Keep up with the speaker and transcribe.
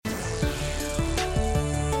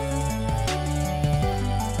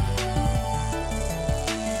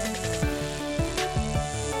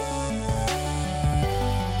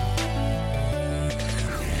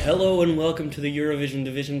Hello and welcome to the Eurovision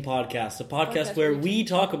Division podcast, a podcast where we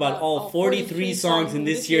talk about all 43 songs in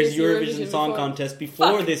this year's Eurovision Song Contest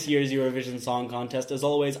before this year's Eurovision Song Contest. As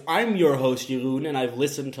always, I'm your host, Jeroen, and I've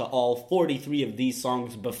listened to all 43 of these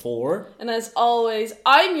songs before. And as always,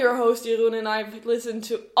 I'm your host, Jeroen, and I've listened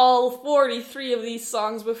to all 43 of these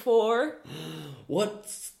songs before.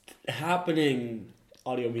 What's happening?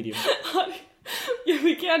 Audio medium. Yeah,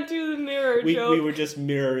 we can't do the mirror joke. We were just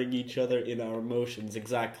mirroring each other in our emotions,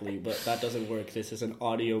 exactly, but that doesn't work. This is an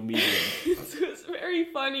audio medium. It was very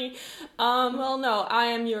funny. No, I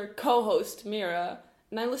am your co-host, Mira,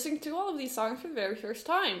 and I'm listening to all of these songs for the very first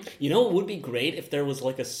time. You know, it would be great if there was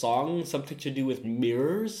like a song, something to do with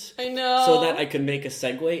mirrors. I know. So that I could make a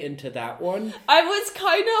segue into that one. I was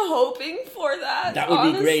kind of hoping for that, That would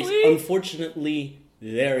honestly. be great. Unfortunately,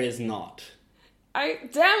 there is not. Damn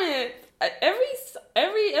it.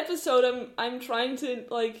 Every episode I'm trying to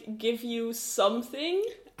give you something.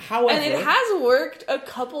 However, and it has worked a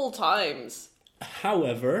couple times.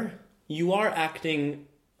 However, you are acting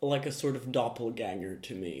like a sort of doppelganger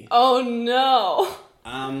to me. Oh no.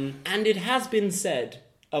 And it has been said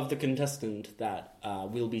of the contestant that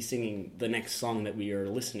will be singing the next song that we are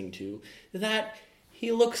listening to that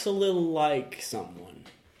he looks a little like someone.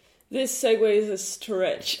 This segue is a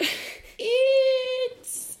stretch.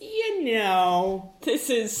 It's, this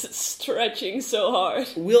is stretching so hard.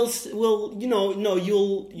 You'll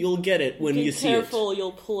get it when you see it. Be careful,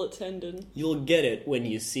 you'll pull a tendon. You'll get it when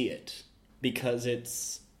you see it. Because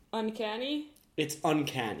it's... Uncanny? It's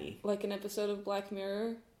uncanny. Like an episode of Black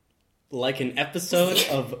Mirror? Like an episode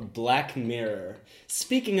of Black Mirror.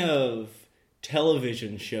 Speaking of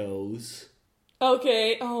television shows...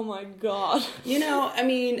 Okay, oh my god.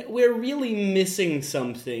 We're really missing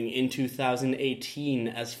something in 2018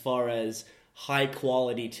 as far as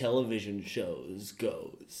high-quality television shows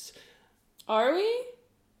goes. Are we?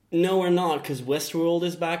 No, we're not, because Westworld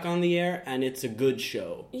is back on the air, and it's a good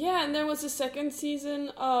show. Yeah, and there was a second season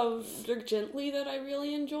of Dirk Gently that I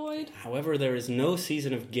really enjoyed. However, there is no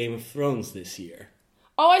season of Game of Thrones this year.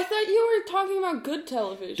 Oh, I thought you were talking about good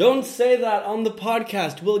television. Don't say that on the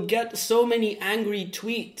podcast. We'll get so many angry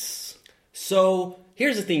tweets. So,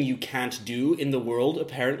 here's the thing you can't do in the world,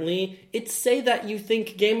 apparently. It's say that you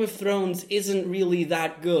think Game of Thrones isn't really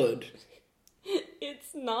that good.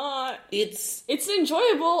 It's not. It's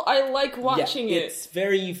enjoyable. I like watching it. It's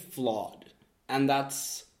very flawed. And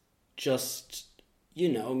that's just,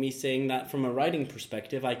 me saying that from a writing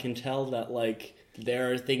perspective. I can tell that,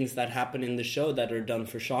 there are things that happen in the show that are done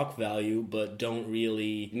for shock value, but don't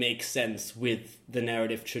really make sense with the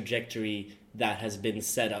narrative trajectory that has been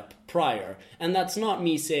set up prior. And that's not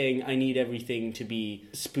me saying I need everything to be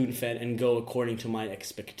spoon-fed and go according to my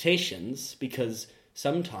expectations, because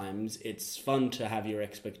sometimes it's fun to have your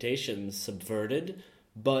expectations subverted,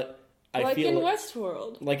 but I feel...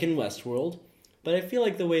 Like in Westworld. But I feel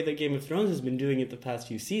like the way that Game of Thrones has been doing it the past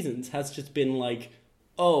few seasons has just been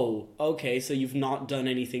oh, okay, so you've not done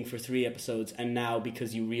anything for 3 episodes, and now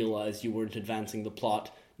because you realize you weren't advancing the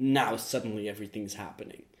plot, now suddenly everything's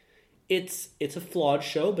happening. It's a flawed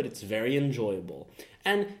show, but it's very enjoyable.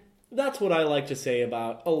 And that's what I like to say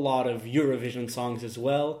about a lot of Eurovision songs as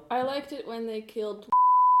well. I liked it when they killed...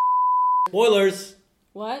 Spoilers!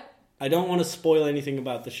 What? I don't want to spoil anything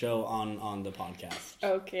about the show on the podcast.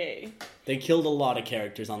 Okay. They killed a lot of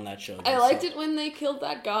characters on that show. I liked it when they killed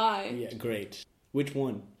that guy. Yeah, great. Which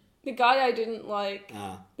one? The guy I didn't like.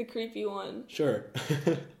 The creepy one. Sure.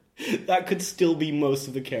 That could still be most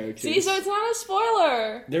of the characters. See, so it's not a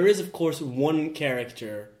spoiler! There is, of course, one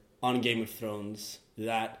character on Game of Thrones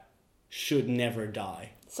that should never die.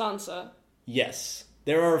 Sansa. Yes.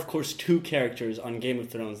 There are, of course, 2 characters on Game of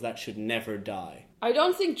Thrones that should never die. I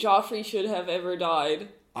don't think Joffrey should have ever died.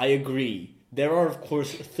 I agree. There are, of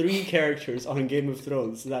course, 3 characters on Game of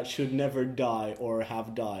Thrones that should never die or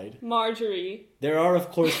have died. Marjorie. There are,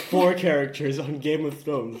 of course, 4 characters on Game of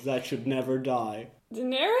Thrones that should never die.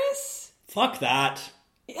 Daenerys? Fuck that.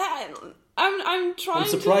 Yeah, I'm trying I'm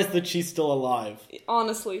surprised that she's still alive.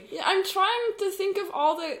 Honestly. Yeah, I'm trying to think of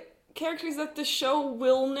all the characters that the show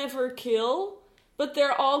will never kill, but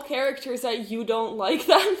they're all characters that you don't like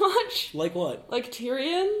that much. Like what? Like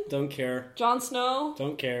Tyrion? Don't care. Jon Snow?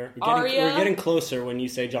 Don't care. Arya? We're getting closer when you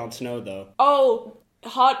say Jon Snow, though. Oh,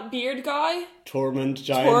 hot beard guy? Tormund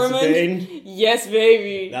Giantsbane? Yes,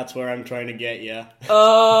 baby. That's where I'm trying to get ya.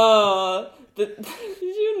 Did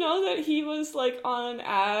you know that he was, on an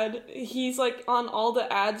ad? He's, on all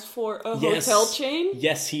the ads for a hotel chain?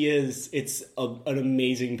 Yes, he is. It's an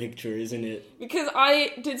amazing picture, isn't it? Because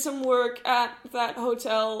I did some work at that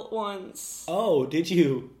hotel once. Oh, did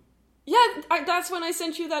you? Yeah, that's when I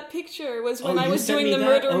sent you that picture, was when I you was sent doing me the that?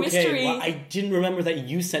 murder Okay, mystery. well, I didn't remember that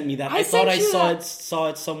you sent me that. I I thought I sent you saw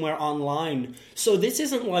it somewhere online. So this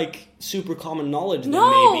isn't like super common knowledge then,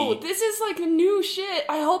 No, maybe. this is like new shit.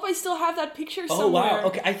 I hope I still have that picture somewhere. Oh wow,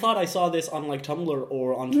 okay, I thought I saw this on like Tumblr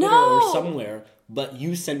or on Twitter No! or somewhere, but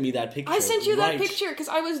you sent me that picture. I sent you Right. that picture because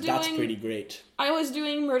I was doing... That's pretty great. I was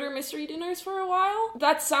doing murder mystery dinners for a while.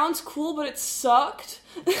 That sounds cool, but it sucked.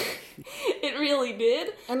 It really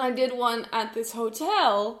did. And I did one at this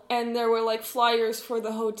hotel, and there were like flyers for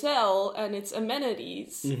the hotel and its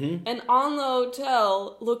amenities. Mm-hmm. And on the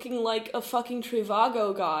hotel, looking like a fucking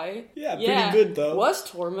Trivago guy. Yeah, pretty good though. Was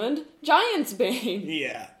Tormund Giantsbane.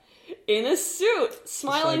 Yeah. In a suit,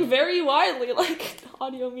 smiling like- very widely like the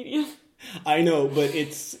audio medium. I know, but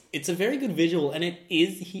it's a very good visual, and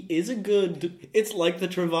he is a good... It's like the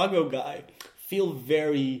Trivago guy. Feel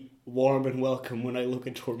very warm and welcome when I look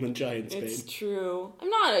at Tormund Giantsbane. It's true. I'm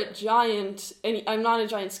not a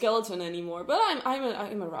giant skeleton anymore, but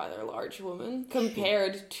I'm a rather large woman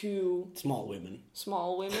compared to Small women.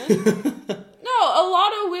 small women. No, a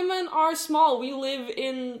lot of women are small. We live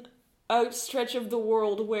in a stretch of the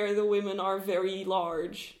world where the women are very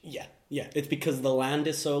large. Yeah. It's because the land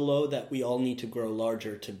is so low that we all need to grow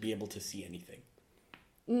larger to be able to see anything.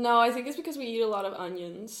 No, I think it's because we eat a lot of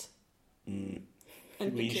onions. Mm.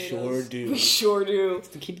 And We potatoes. sure do. We sure do.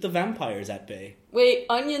 To keep the vampires at bay. Wait,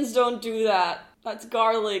 onions don't do that. That's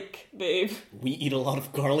garlic, babe. We eat a lot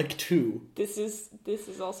of garlic too. This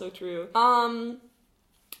is also true.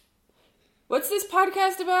 What's this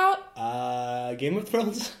podcast about? Game of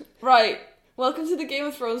Thrones? Right. Welcome to the Game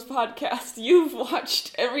of Thrones podcast. You've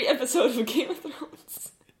watched every episode of Game of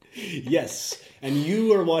Thrones. Yes. And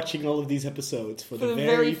you are watching all of these episodes for the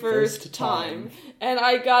very first time. And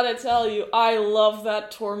I gotta tell you, I love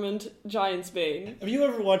that Tormund Giantsbane. Have you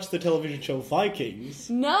ever watched the television show Vikings?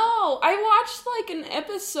 No, I watched like an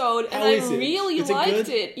episode and How is I it? really Is it liked good?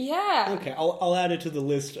 it. Yeah. Okay, I'll add it to the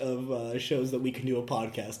list of shows that we can do a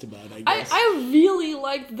podcast about, I guess. I really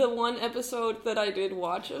liked the one episode that I did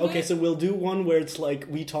watch of Okay, it. so we'll do one where it's like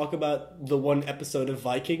we talk about the one episode of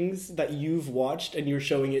Vikings that you've watched and you're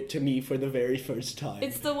showing it to me for the very first time.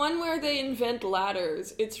 It's the one where they invent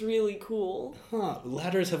ladders. It's really cool. Huh.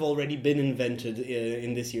 Ladders have already been invented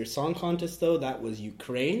in this year's song contest, though. That was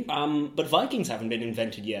Ukraine. But Vikings haven't been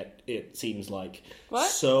invented yet, it seems like. What?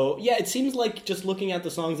 So, yeah, it seems like just looking at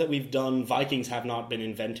the songs that we've done, Vikings have not been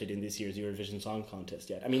invented in this year's Eurovision Song Contest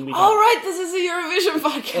yet. I mean, we All right, this is a Eurovision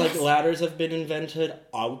podcast. like ladders have been invented,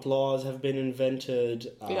 outlaws have been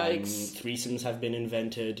invented, Yikes. threesomes have been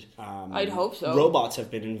invented. I'd hope so. Robots have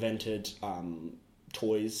been invented.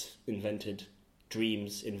 Toys invented.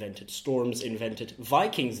 Dreams invented. Storms invented.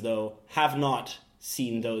 Vikings, though, have not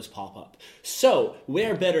seen those pop up. So,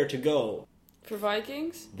 where better to go For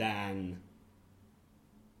Vikings? than...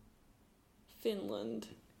 Finland.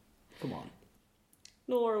 Come on.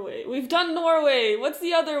 Norway. We've done Norway. What's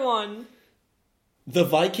the other one? The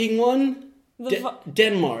Viking one?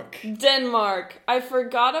 Denmark. Denmark. I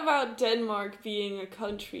forgot about Denmark being a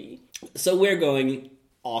country. So we're going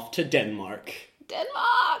off to Denmark.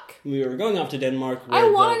 Denmark! We were going off to Denmark. I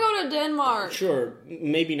want to go to Denmark. Sure,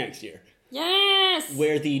 maybe next year. Yes!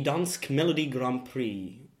 Where the Dansk Melody Grand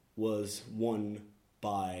Prix was won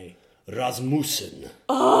by Rasmussen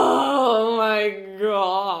Oh my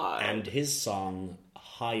god. and his song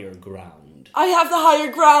Higher Ground. I have the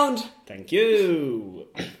higher ground! Thank you.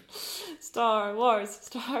 Star Wars.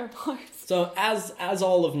 So as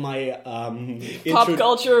all of my Pop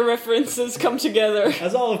culture references come together.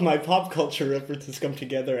 as all of my pop culture references come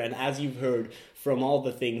together, and as you've heard from all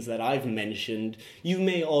the things that I've mentioned, you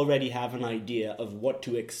may already have an idea of what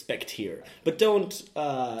to expect here. But don't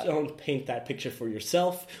paint that picture for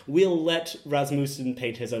yourself. We'll let Rasmussen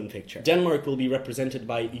paint his own picture. Denmark will be represented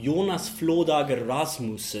by Jonas Flodage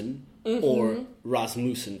Rasmussen, or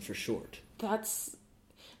Rasmussen for short.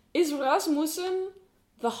 Is Rasmussen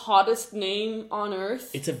the hottest name on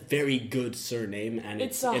Earth? It's a very good surname, and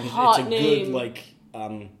It's it's a and hot it's a name.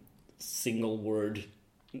 good single word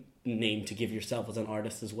name to give yourself as an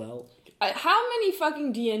artist as well. How many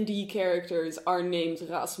fucking D&D characters are named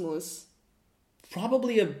Rasmus?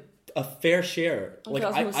 Probably a fair share. Like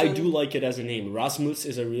I Rasmussen. do like it as a name. Rasmus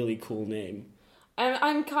is a really cool name.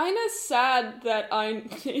 I'm kind of sad that I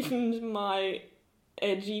named my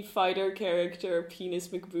edgy fighter character Penis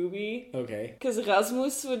McBooby. Okay. Because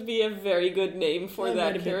Rasmus would be a very good name for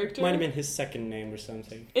that character. Might have been his second name or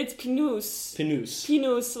something. It's Pinus.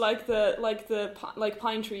 Pinus, like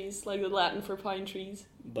pine trees, like the Latin for pine trees.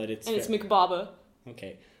 But it's And it's McBaba.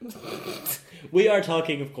 Okay. We are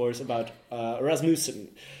talking, of course, about Rasmussen.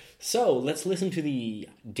 So, let's listen to the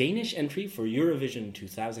Danish entry for Eurovision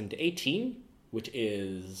 2018, which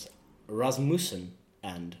is Rasmussen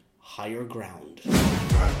and Higher Ground.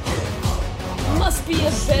 Must be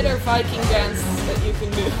a better Viking dance that you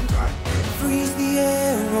can do. Freeze the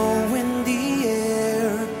arrow in the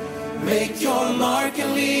air. Make your mark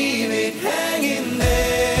and leave it hanging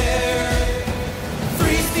there.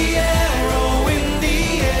 Freeze the arrow in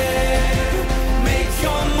the air. Make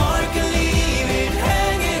your mark and leave it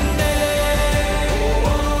hanging there.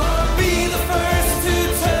 Be the first to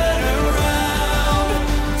turn around.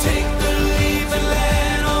 Take the leap and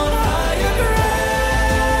land on higher ground.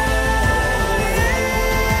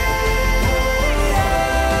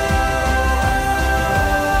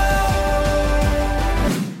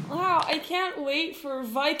 Wow, I can't wait for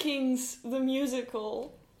Vikings the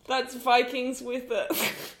musical. That's Vikings with a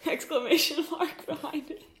exclamation mark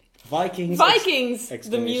behind it. Vikings the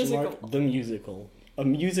exclamation musical. mark, the musical. A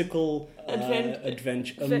musical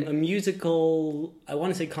adventure. A musical, I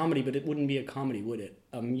want to say comedy, but it wouldn't be a comedy, would it?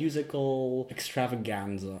 A musical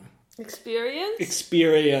extravaganza.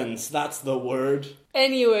 Experience? That's the word.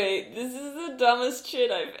 Anyway, this is the dumbest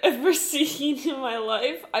shit I've ever seen in my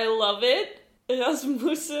life. I love it.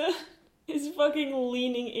 Rasmussen is fucking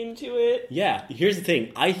leaning into it. Yeah, here's the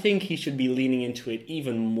thing. I think he should be leaning into it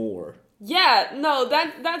even more. Yeah, no,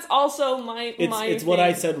 that's also my It's what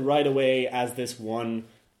I said right away as this one,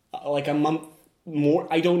 like a month more.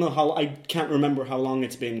 I don't know how, I can't remember how long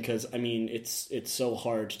it's been, because, I mean, it's so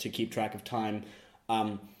hard to keep track of time.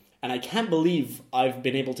 And I can't believe I've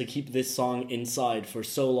been able to keep this song inside for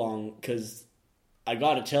so long, because I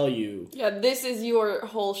gotta tell you... Yeah, this is your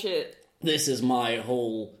whole shit. This is my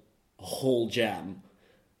whole jam.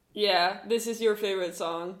 Yeah, this is your favorite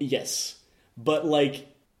song. Yes. But, like,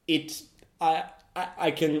 it's... I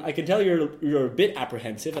can tell you're a bit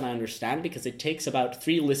apprehensive, and I understand, because it takes about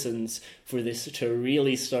 3 listens for this to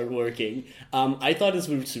really start working. I thought this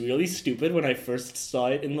was really stupid when I first saw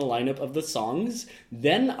it in the lineup of the songs.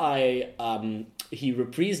 Then he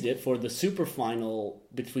reprised it for the super final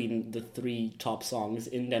between the 3 top songs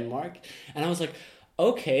in Denmark, and I was like,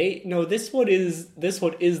 okay, no, this one is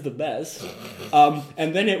the best.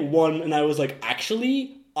 And then it won, and I was like,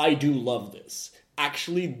 actually, I do love this.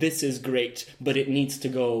 Actually, this is great, but it needs to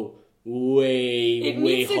go way harder. It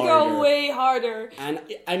needs to go way harder. And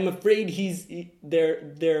I'm afraid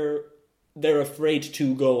they're afraid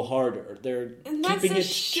to go harder. They're keeping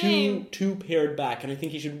it too pared back, and I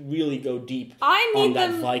think he should really go deep on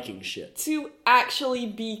that Viking shit. To actually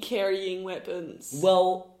be carrying weapons.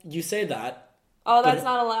 Well, you say that. Oh, that's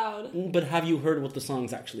not allowed. But have you heard what the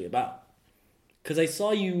song's actually about? Because I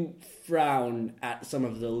saw you frown at some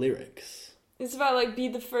of the lyrics. It's about, like, be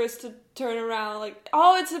the first to turn around. Like,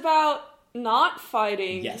 oh, it's about not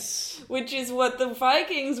fighting. Yes. Which is what the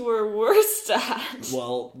Vikings were worst at.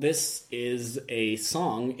 Well, this is a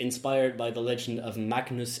song inspired by the legend of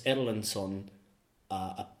Magnus Erlendsson,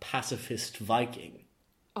 a pacifist Viking.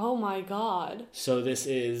 Oh my god. So this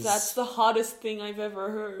is... That's the hottest thing I've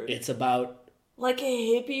ever heard. It's about... Like a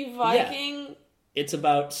hippie Viking? Yeah. It's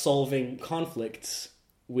about solving conflicts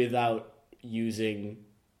without using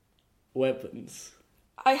weapons.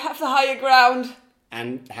 I have the higher ground.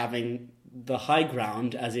 And having the high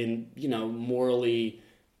ground, as in, morally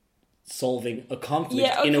solving a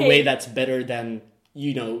conflict in a way that's better than,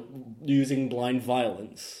 using blind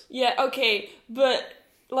violence. Yeah, okay, but,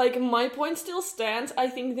 like, my point still stands. I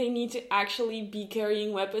think they need to actually be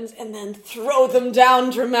carrying weapons and then throw them down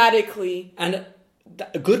dramatically. And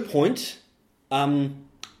a good point.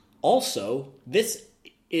 Also, this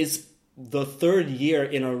is the 3rd year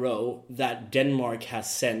in a row that Denmark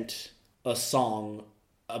has sent a song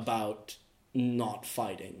about not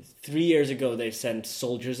fighting. 3 years ago, they sent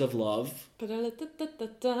Soldiers of Love. No,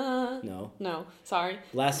 sorry.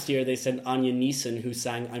 Last year, they sent Anja Nielsen, who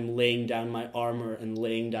sang I'm laying down my armor and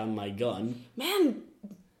laying down my gun. Man,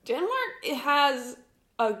 Denmark has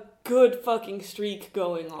a good fucking streak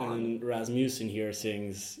going on. And Rasmussen here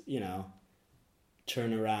sings,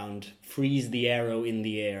 turn around, freeze the arrow in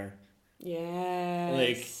the air.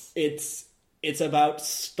 Yes. Like, it's about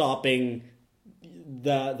stopping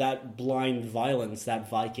that blind violence that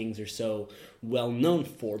Vikings are so well known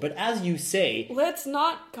for. But as you say... Let's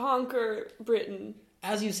not conquer Britain.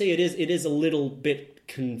 As you say, it is a little bit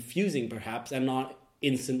confusing, perhaps, and not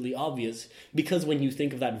instantly obvious, because when you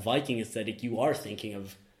think of that Viking aesthetic, you are thinking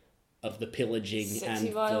of the pillaging sexy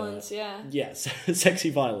and violence, yeah. Yes,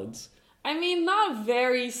 sexy violence. I mean, not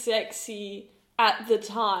very sexy at the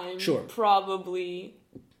time, sure, probably.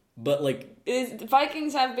 But, like...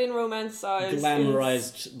 Vikings have been romanticized.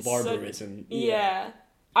 Glamorized barbarism. Yeah.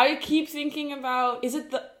 I keep thinking about... Is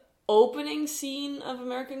it the opening scene of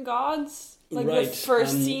American Gods. Like right. the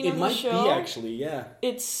first scene of the show. It might be, actually, yeah.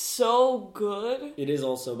 It's so good. It is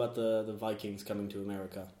also about the Vikings coming to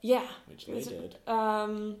America. Yeah. Which they did.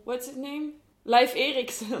 What's his name? Leif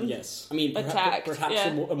Erikson. Yes. I mean, perhaps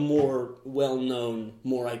a more well-known,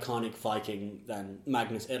 more iconic Viking than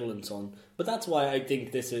Magnus Erlendsson. But that's why I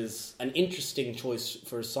think this is an interesting choice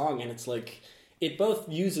for a song. And it's like, it both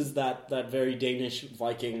uses that very Danish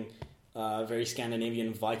Viking, very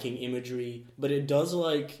Scandinavian Viking imagery, but it does,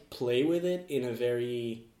 like, play with it in a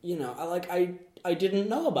very, I didn't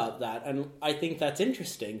know about that. And I think that's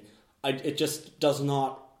interesting. It just does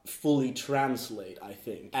not fully translate, I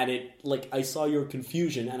think. And I saw your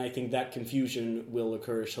confusion, and I think that confusion will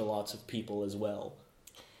occur to lots of people as well.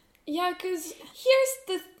 Yeah, because here's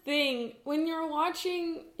the thing. When you're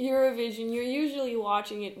watching Eurovision, you're usually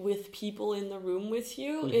watching it with people in the room with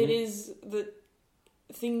you. Mm-hmm. It is the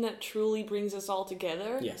thing that truly brings us all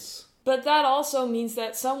together. Yes. But that also means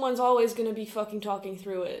that someone's always going to be fucking talking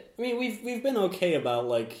through it. I mean, we've been okay about,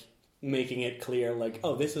 like, making it clear, like,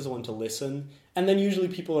 oh, this is one to listen. And then usually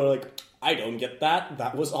people are like, I don't get that.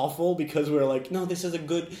 That was awful. Because we're like, no, this is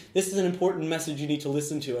an important message you need to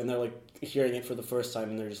listen to. And they're like hearing it for the first time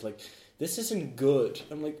and they're just like, this isn't good.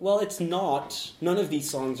 I'm like, well, it's not. None of these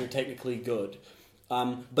songs are technically good.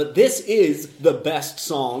 But this is the best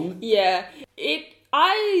song. Yeah.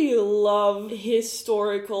 I love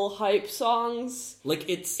historical hype songs. Like,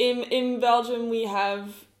 it's... In Belgium, we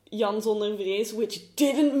have Jan Zonder Vrees, which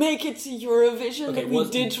didn't make it to Eurovision, okay, but we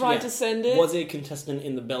did try to send it. Was a contestant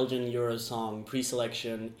in the Belgian Eurosong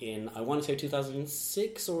pre-selection in, I want to say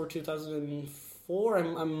 2006 or 2004?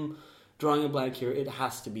 I'm drawing a blank here. It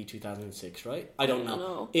has to be 2006, right? I don't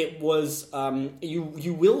know. It was,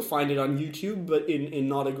 you will find it on YouTube, but in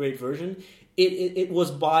not a great version. It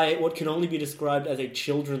was by what can only be described as a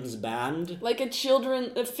children's band. Like a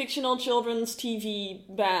fictional children's TV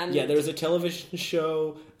band. Yeah, there was a television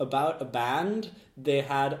show about a band. They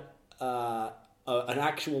had an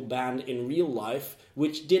actual band in real life,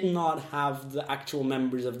 which did not have the actual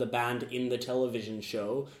members of the band in the television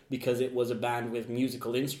show, because it was a band with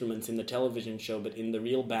musical instruments in the television show, but in the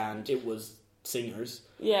real band, it was singers.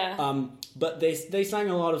 Yeah. But they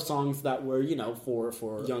sang a lot of songs that were,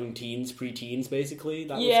 for young teens, preteens, basically.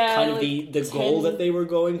 That was kind of like the goal that they were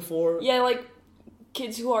going for. Yeah, like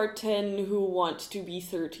kids who are 10 who want to be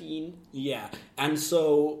 13. Yeah. And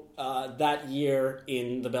so that year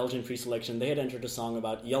in the Belgian pre-selection, they had entered a song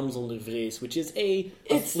about Jan Zonder Vrees, which is a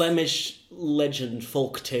Flemish legend,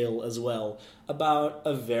 folk tale as well, about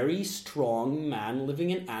a very strong man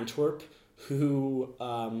living in Antwerp who...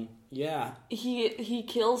 He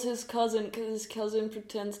kills his cousin because his cousin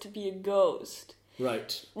pretends to be a ghost.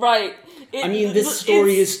 Right. This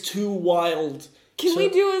story is too wild. Can we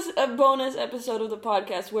do a bonus episode of the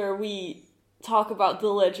podcast where we talk about the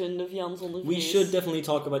legend of Jan Zonder Vrees? We should definitely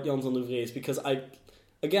talk about Jan Zonder Vrees, because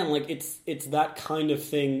it's that kind of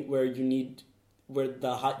thing where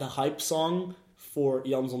the hype song for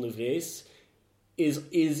Jan Zonder Vrees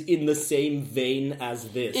is in the same vein as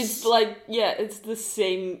this. It's like, it's the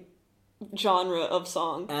same genre of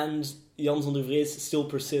song. And Jan Zonder Vrees still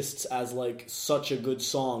persists as, like, such a good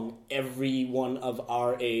song. Everyone of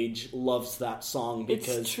our age loves that song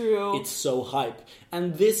because it's true. It's so hype.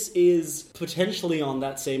 And this is potentially on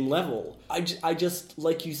that same level. I just,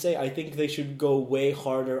 like you say, I think they should go way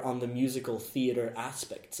harder on the musical theater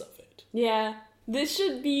aspects of it. Yeah. This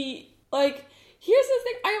should be, like... Here's the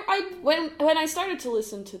thing, when I started to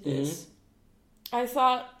listen to this, I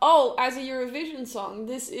thought, as a Eurovision song,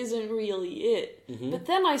 this isn't really it. Mm-hmm. But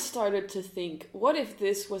then I started to think, what if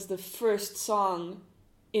this was the first song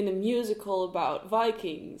in a musical about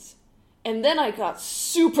Vikings? And then I got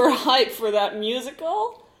super hyped for that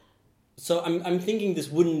musical. So I'm thinking this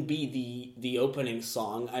wouldn't be the opening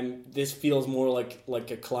song. This feels more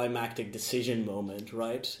like a climactic decision moment,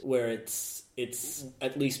 right? Where it's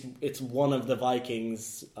at least it's one of the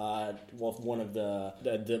Vikings, one of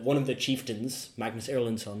the chieftains, Magnus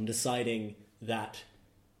Erlendsson, deciding that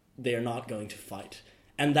they are not going to fight,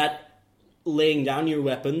 and that laying down your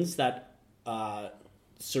weapons, that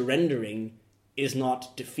surrendering is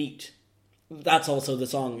not defeat. That's also the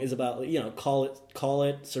song is about, call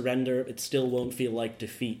it, surrender. It still won't feel like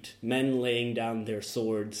defeat. Men laying down their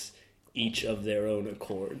swords, each of their own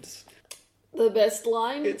accords. The best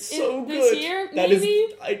line it's so this good. year, that maybe?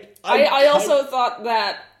 Is, I also thought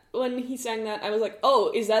that when he sang that, I was like,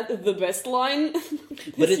 is that the best line?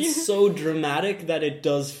 But it's so dramatic that it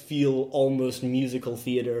does feel almost musical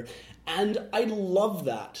theater. And I love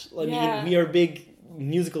that. I mean, we are big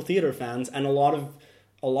musical theater fans, and a lot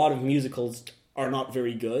of musicals are not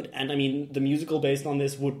very good. And I mean, the musical based on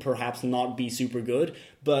this would perhaps not be super good,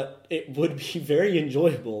 but it would be very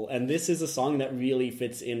enjoyable. And this is a song that really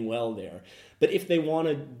fits in well there. But if they want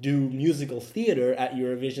to do musical theater at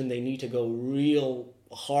Eurovision, they need to go real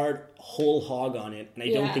hard, whole hog on it. And I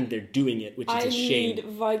don't think they're doing it, which is a shame. I need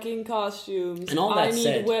Viking costumes. And all that I need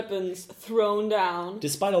said, weapons thrown down.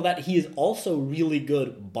 Despite all that, he is also really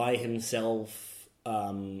good by himself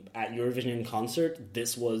at Eurovision in concert.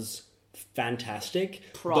 This was fantastic.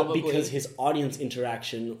 Probably. But because his audience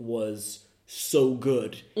interaction was so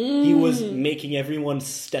good, he was making everyone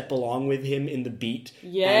step along with him in the beat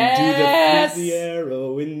and do the freeze the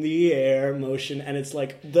arrow in the air motion, and it's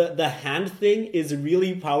like the hand thing is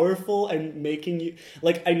really powerful and making you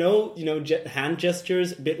like, I know, hand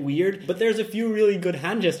gestures a bit weird, but there's a few really good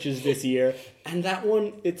hand gestures this year, and that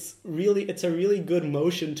one, it's a really good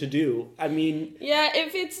motion to do. I mean, yeah,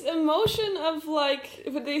 if it's a motion of like,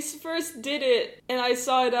 if they first did it and I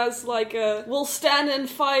saw it as like a we'll stand and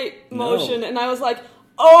fight motion, and I was like,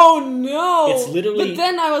 oh no! It's literally. But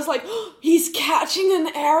then I was like, oh, he's catching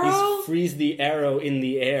an arrow. He's freeze the arrow in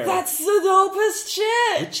the air. That's the dopest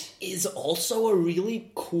shit. Which is also a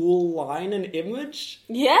really cool line and image.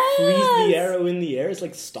 Yeah. Freeze the arrow in the air is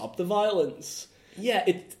like, stop the violence. Yeah,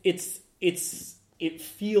 it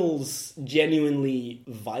feels genuinely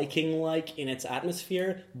Viking-like in its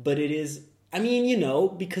atmosphere, but it is, I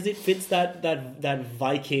mean, because it fits that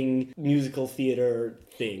Viking musical theater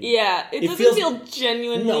thing. Yeah, it doesn't feel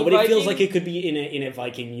genuinely No, but Viking. it feels like it could be in a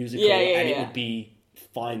Viking musical, and it yeah. would be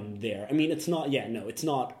fine there. I mean, it's not, it's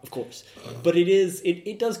not, of course. But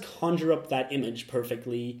it does conjure up that image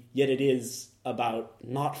perfectly, yet it is about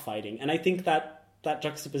not fighting. And I think that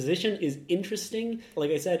juxtaposition is interesting.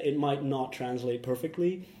 Like I said, it might not translate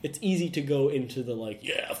perfectly. It's easy to go into the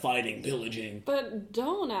fighting, pillaging. But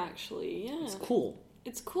don't actually, yeah. It's cool.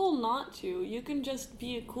 It's cool not to. You can just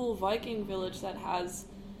be a cool Viking village that has,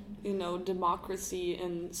 democracy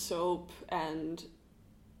and soap and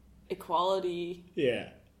equality. Yeah.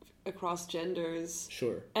 Across genders.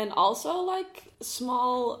 Sure. And also,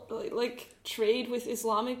 small, trade with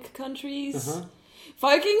Islamic countries. Uh-huh.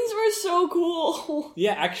 Vikings were so cool.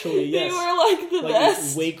 Yeah, actually, yes. They were, the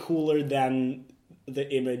best. Way cooler than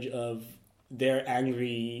the image of their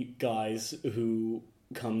angry guys who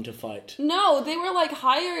come to fight. No, they were,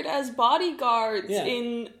 hired as bodyguards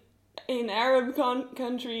in Arab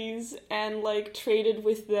countries and, traded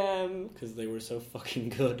with them. Because they were so fucking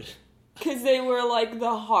good. Because they were,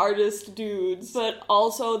 the hardest dudes, but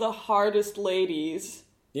also the hardest ladies.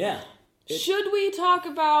 Yeah. Should we talk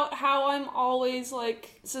about how I'm always,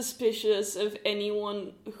 suspicious of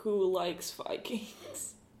anyone who likes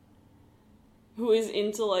Vikings? Who is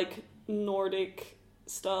into, Nordic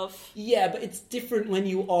stuff? Yeah, but it's different when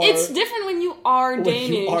you are... It's different when you are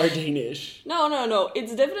Danish. When you are Danish. No.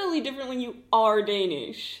 It's definitely different when you are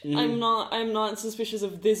Danish. I'm not suspicious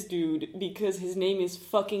of this dude because his name is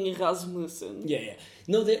fucking Rasmussen. Yeah.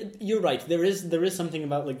 No, you're right. There is something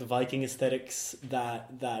about, the Viking aesthetics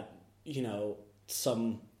that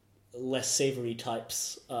some less savory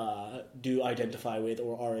types do identify with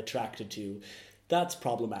or are attracted to. That's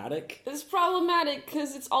problematic. It's problematic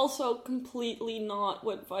because it's also completely not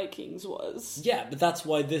what Vikings was. Yeah, but that's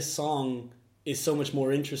why this song is so much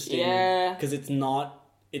more interesting. Yeah. Because it's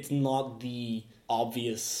not the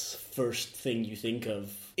obvious first thing you think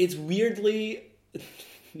of. It's weirdly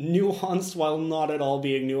nuanced while not at all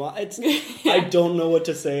being nuanced. I don't know what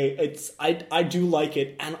to say. I do like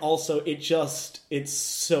it, and also it's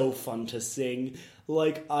so fun to sing.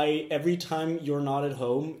 Every time you're not at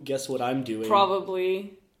home, guess what I'm doing?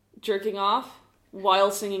 Probably jerking off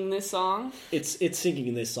while singing this song. It's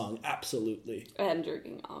singing this song, absolutely. And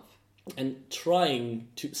jerking off. And trying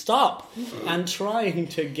to stop and trying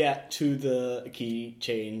to get to the key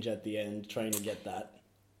change at the end, trying to get that.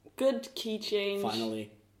 Good key change. Finally.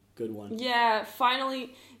 Good one. Yeah,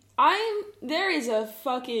 finally. There is a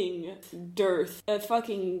fucking dearth, a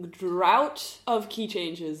fucking drought of key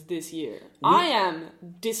changes this year. I am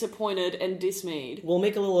disappointed and dismayed. We'll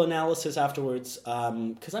make a little analysis afterwards,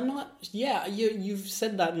 because I'm not, you've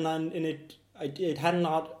said that, and it had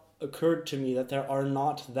not occurred to me that there are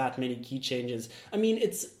not that many key changes. I mean,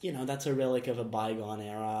 it's, that's a relic of a bygone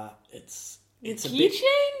era. It's a key bit,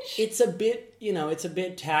 change? It's a bit, it's a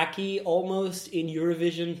bit tacky almost in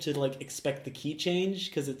Eurovision to expect the key change,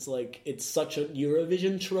 because it's such a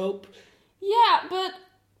Eurovision trope. Yeah, but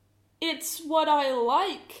it's what I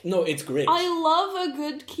like. No, it's great. I love a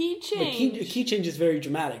good key change. But key change is very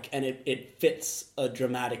dramatic, and it fits a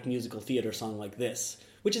dramatic musical theater song like this,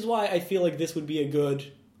 which is why I feel like this would be a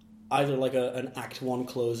good either like an Act 1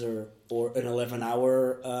 closer or an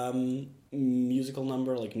 11-hour musical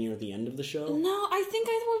number, like near the end of the show. No, I think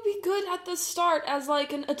it would be good at the start as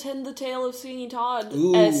like an Attend the Tale of Sweeney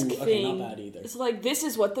Todd-esque thing. Okay, not bad either. It's like, this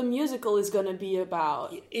is what the musical is gonna be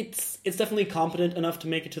about. It's definitely competent enough to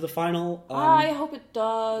make it to the final. I hope it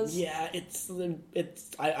does. Yeah,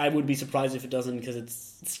 I would be surprised if it doesn't, because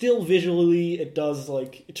it's still visually, it does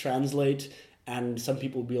like translate, and some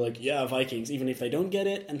people will be like, yeah, Vikings, even if they don't get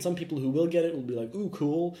it, and some people who will get it will be like, ooh,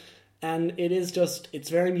 cool. And it is just, it's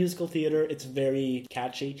very musical theater, it's very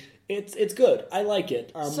catchy, it's good, I like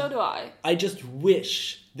it. So do I. I just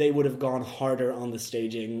wish they would have gone harder on the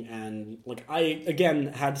staging, and like I, again,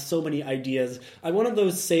 had so many ideas. I wanted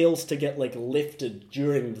those sails to get like lifted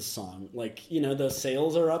during the song, like, you know, those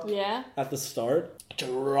sails are up at the start, to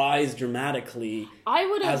rise dramatically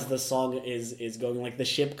as the song is going, like the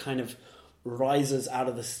ship kind of rises out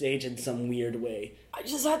of the stage in some weird way. I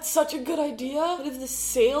just had such a good idea. But if the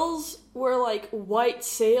sails were like white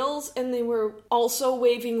sails and they were also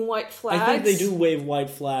waving white flags. I think they do wave white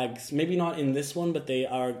flags. Maybe not in this one, but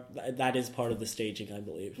that is part of the staging, I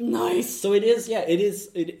believe. Nice. So it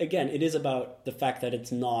is about the fact that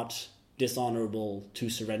it's not dishonorable to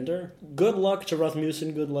surrender. Good luck to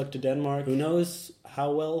Rasmussen, good luck to Denmark. Who knows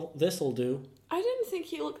how well this'll do. I didn't think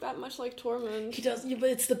he looked that much like Tormund. He doesn't, but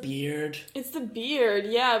it's the beard. It's the beard,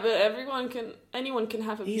 yeah, but anyone can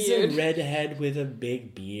have a beard. He's a redhead with a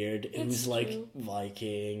big beard who's true. like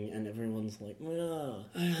Viking, and everyone's like, well,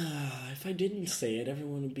 if I didn't say it,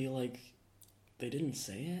 everyone would be like, they didn't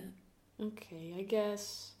say it? Okay, I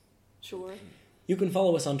guess. Sure. You can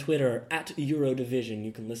follow us on Twitter at Eurodivision.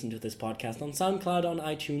 You can listen to this podcast on SoundCloud, on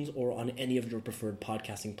iTunes, or on any of your preferred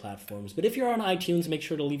podcasting platforms. But if you're on iTunes, make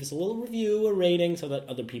sure to leave us a little review, a rating, so that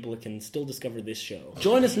other people can still discover this show.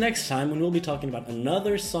 Join us next time when we'll be talking about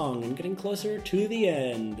another song and getting closer to the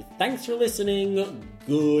end. Thanks for listening.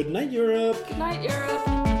 Good night, Europe. Good night, Europe.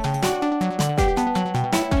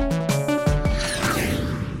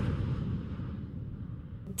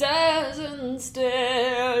 Duizend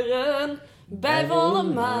sterren bij volle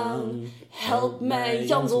maan, help mij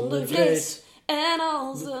Jan zonder vrees. En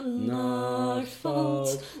als de nacht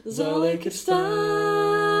valt, zal ik er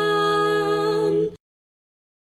staan.